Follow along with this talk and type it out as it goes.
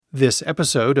This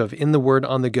episode of In the Word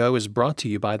on the Go is brought to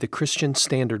you by the Christian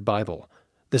Standard Bible.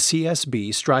 The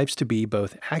CSB strives to be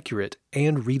both accurate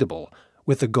and readable,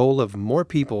 with the goal of more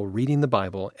people reading the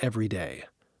Bible every day.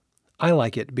 I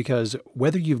like it because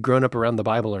whether you've grown up around the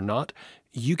Bible or not,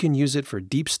 you can use it for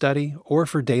deep study or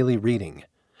for daily reading.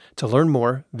 To learn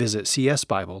more, visit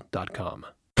csbible.com.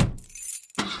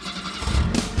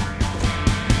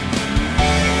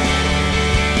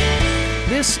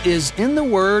 This is In the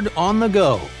Word on the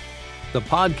Go, the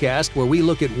podcast where we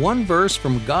look at one verse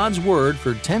from God's Word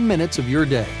for 10 minutes of your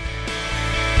day.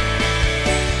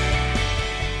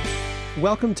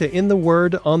 Welcome to In the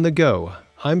Word on the Go.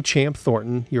 I'm Champ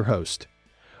Thornton, your host.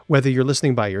 Whether you're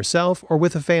listening by yourself or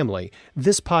with a family,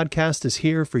 this podcast is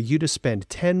here for you to spend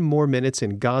 10 more minutes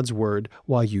in God's Word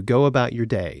while you go about your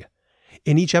day.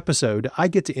 In each episode, I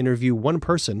get to interview one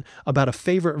person about a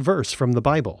favorite verse from the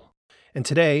Bible. And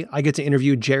today, I get to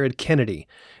interview Jared Kennedy.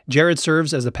 Jared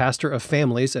serves as the pastor of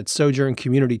families at Sojourn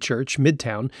Community Church,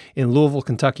 Midtown, in Louisville,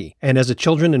 Kentucky, and as a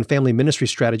children and family ministry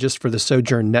strategist for the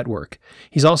Sojourn Network.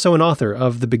 He's also an author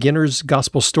of the Beginner's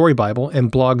Gospel Story Bible and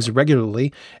blogs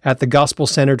regularly at The Gospel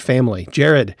Centered Family.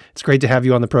 Jared, it's great to have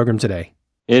you on the program today.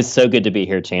 It's so good to be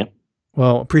here, Champ.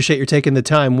 Well, appreciate you taking the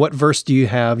time. What verse do you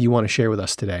have you want to share with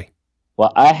us today?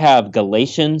 Well, I have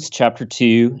Galatians chapter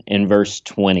 2 and verse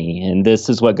 20, and this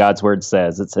is what God's word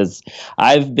says. It says,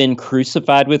 "I've been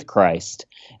crucified with Christ,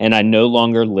 and I no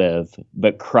longer live,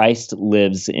 but Christ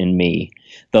lives in me.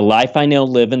 The life I now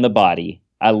live in the body,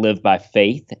 I live by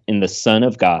faith in the Son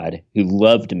of God who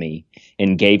loved me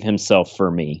and gave himself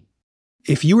for me."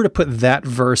 If you were to put that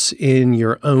verse in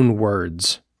your own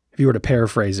words, if you were to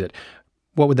paraphrase it,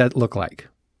 what would that look like?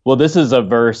 Well, this is a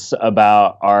verse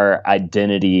about our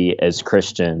identity as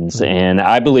Christians. Mm-hmm. And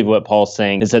I believe what Paul's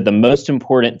saying is that the most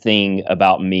important thing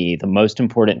about me, the most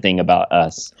important thing about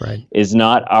us, is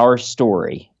not our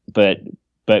story, but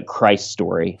Christ's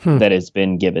story that has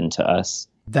been given to us.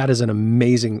 That is an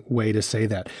amazing way to say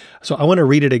that. So I want to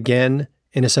read it again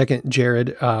in a second,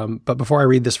 Jared. But before I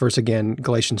read this verse again,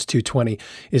 Galatians 2:20,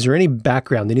 is there any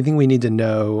background, anything we need to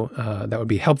know that would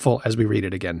be helpful as we read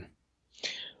it again?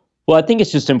 Well, I think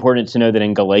it's just important to know that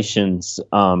in Galatians,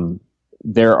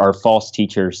 there are false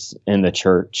teachers in the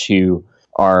church who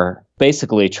are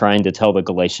basically trying to tell the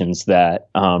Galatians that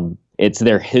it's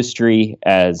their history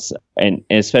and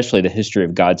especially the history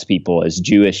of God's people as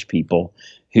Jewish people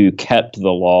who kept the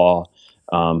law,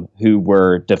 who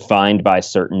were defined by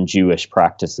certain Jewish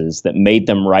practices that made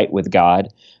them right with God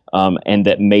and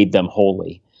that made them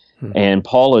holy. And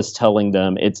Paul is telling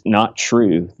them it's not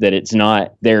true, that it's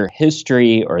not their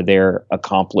history or their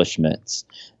accomplishments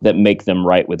that make them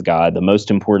right with God. The most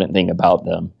important thing about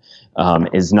them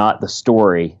is not the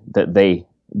story that they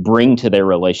bring to their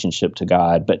relationship to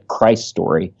God, but Christ's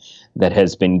story that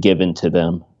has been given to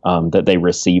them that they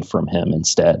receive from him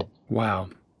instead. Wow.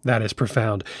 That is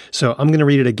profound. So I'm going to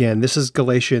read it again. This is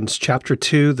Galatians chapter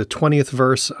 2, the 20th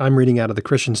verse. I'm reading out of the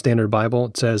Christian Standard Bible.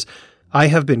 It says, "I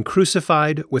have been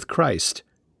crucified with Christ,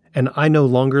 and I no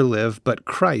longer live, but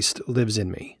Christ lives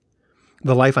in me.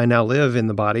 The life I now live in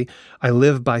the body, I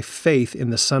live by faith in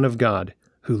the Son of God,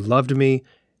 who loved me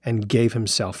and gave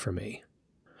himself for me."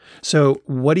 So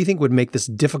what do you think would make this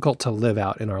difficult to live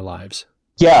out in our lives?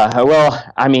 Yeah, well,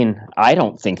 I mean, I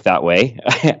don't think that way.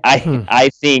 I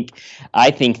think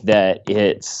that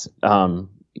it's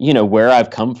where I've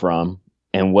come from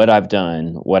and what I've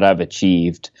done, what I've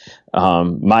achieved,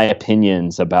 my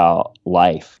opinions about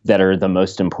life that are the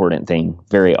most important thing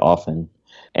very often.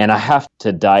 And I have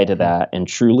to die to that and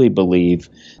truly believe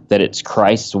that it's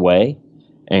Christ's way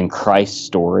and Christ's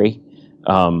story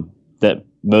that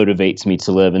motivates me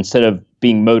to live instead of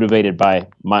being motivated by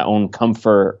my own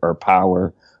comfort or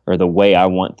power or the way I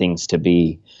want things to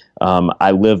be.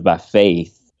 I live by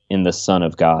faith in the Son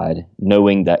of God,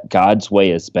 knowing that God's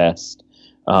way is best.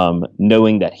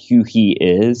 Knowing that who he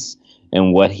is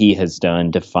and what he has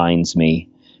done defines me,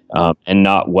 and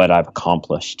not what I've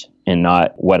accomplished and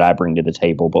not what I bring to the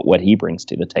table, but what he brings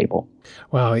to the table.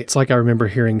 Wow. It's like I remember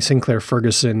hearing Sinclair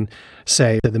Ferguson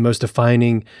say that the most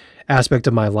defining aspect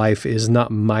of my life is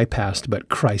not my past, but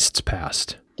Christ's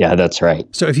past. Yeah, that's right.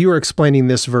 So if you were explaining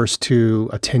this verse to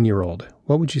a 10-year-old,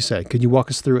 what would you say? Could you walk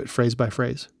us through it phrase by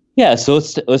phrase? Yeah, so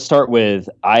let's start with,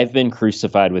 "I've been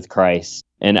crucified with Christ,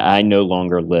 and I no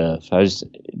longer live." I was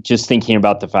just thinking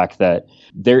about the fact that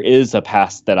there is a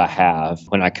past that I have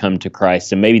when I come to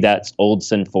Christ, and maybe that's old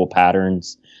sinful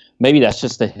patterns. Maybe that's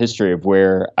just the history of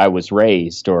where I was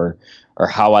raised, or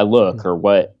how I look, or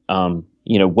what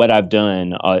what I've done,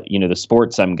 the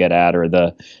sports I'm good at, or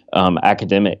the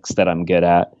academics that I'm good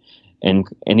at, and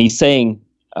he's saying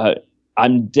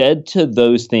I'm dead to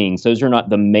those things. Those are not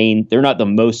they're not the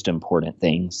most important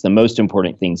things. The most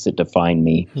important things that define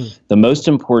me. The most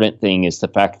important thing is the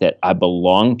fact that I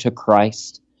belong to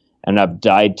Christ and I've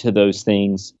died to those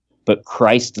things, but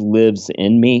Christ lives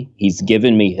in me. He's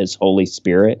given me his Holy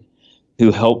Spirit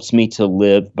who helps me to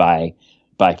live by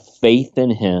faith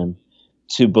in him,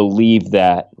 to believe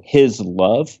that his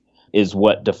love is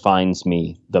what defines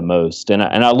me the most. And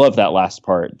I love that last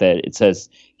part that it says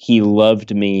he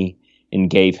loved me and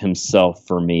gave himself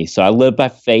for me. So I live by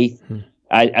faith.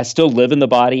 I still live in the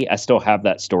body. I still have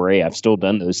that story. I've still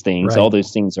done those things. Right. All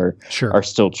those things are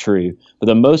still true. But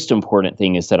the most important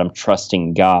thing is that I'm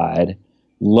trusting God,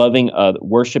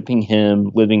 worshiping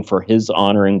him, living for his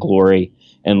honor and glory,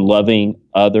 and loving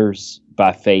others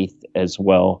by faith as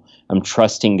well. I'm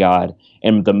trusting God.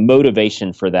 And the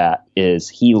motivation for that is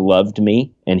he loved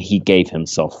me and he gave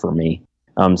himself for me.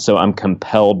 So I'm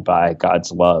compelled by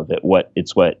God's love.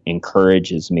 It's what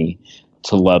encourages me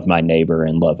to love my neighbor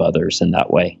and love others in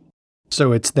that way.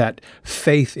 So it's that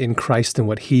faith in Christ and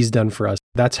what he's done for us.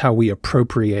 That's how we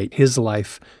appropriate his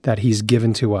life that he's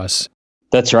given to us.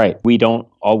 That's right. We don't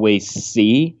always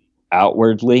see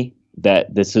outwardly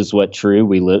that this is what's true.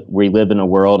 We live in a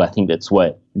world, I think that's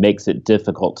what makes it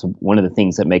difficult one of the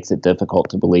things that makes it difficult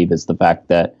to believe is the fact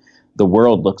that the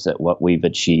world looks at what we've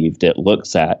achieved. It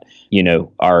looks at,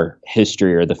 our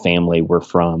history or the family we're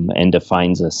from and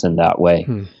defines us in that way.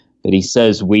 But he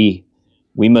says we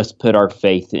must put our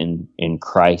faith in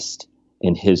Christ,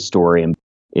 in his story. And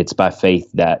it's by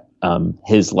faith that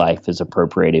his life is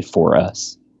appropriated for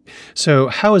us. So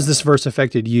how has this verse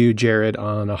affected you, Jared,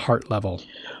 on a heart level?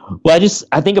 Well,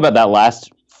 I think about that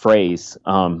last phrase,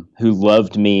 who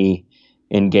loved me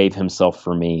and gave himself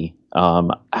for me.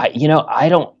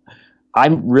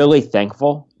 I'm really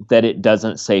thankful that it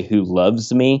doesn't say who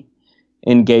loves me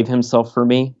and gave himself for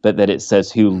me, but that it says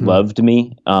who loved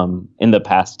me in the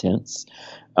past tense.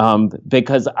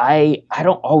 Because I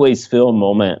don't always feel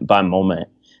moment by moment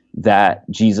that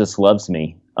Jesus loves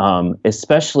me,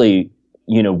 especially,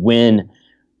 when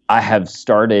I have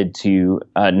started to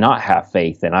not have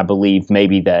faith. And I believe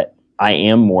maybe that I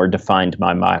am more defined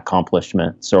by my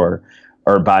accomplishments or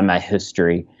by my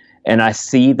history. And I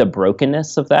see the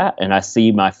brokenness of that, and I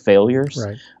see my failures.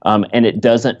 Right. And it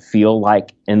doesn't feel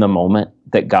like in the moment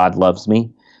that God loves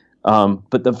me.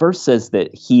 But the verse says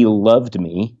that he loved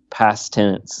me, past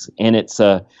tense, and it's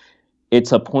a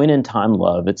point in time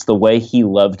love. It's the way he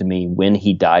loved me when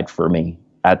he died for me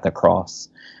at the cross.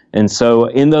 And so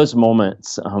in those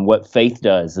moments, what faith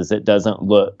does is it doesn't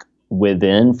look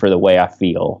within for the way I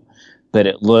feel, but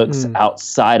it looks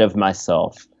outside of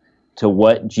myself to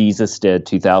what Jesus did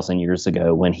 2,000 years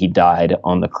ago when he died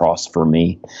on the cross for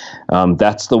me.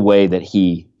 That's the way that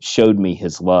he showed me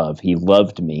his love. He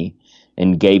loved me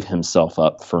and gave himself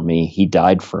up for me. He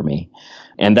died for me.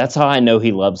 And that's how I know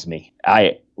he loves me.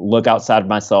 I look outside of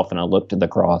myself and I look to the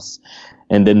cross.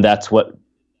 And then that's what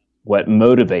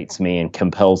motivates me and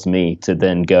compels me to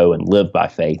then go and live by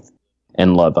faith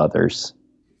and love others.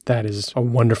 That is a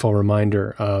wonderful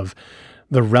reminder of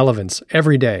the relevance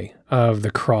every day of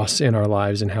the cross in our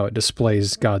lives and how it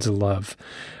displays God's love.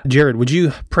 Jared, would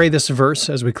you pray this verse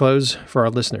as we close for our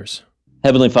listeners?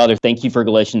 Heavenly Father, thank you for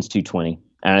Galatians 2:20.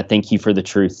 And I thank you for the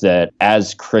truth that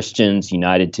as Christians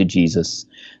united to Jesus,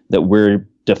 that we're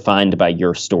defined by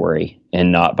your story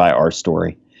and not by our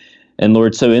story. And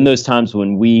Lord, so in those times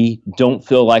when we don't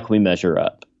feel like we measure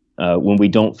up, when we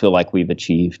don't feel like we've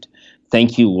achieved,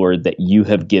 thank you, Lord, that you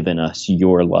have given us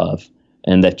your love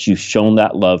and that you've shown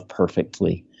that love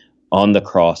perfectly on the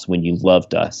cross when you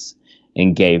loved us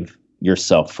and gave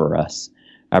yourself for us.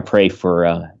 I pray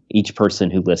for each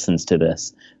person who listens to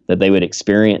this, that they would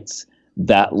experience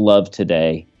that love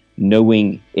today,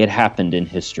 knowing it happened in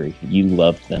history. You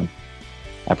loved them.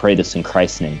 I pray this in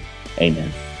Christ's name.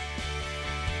 Amen.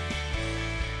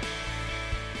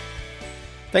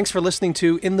 Thanks for listening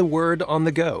to In the Word on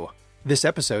the Go. This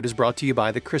episode is brought to you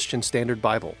by the Christian Standard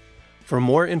Bible. For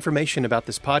more information about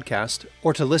this podcast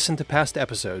or to listen to past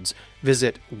episodes,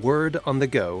 visit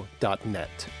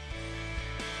wordonthego.net.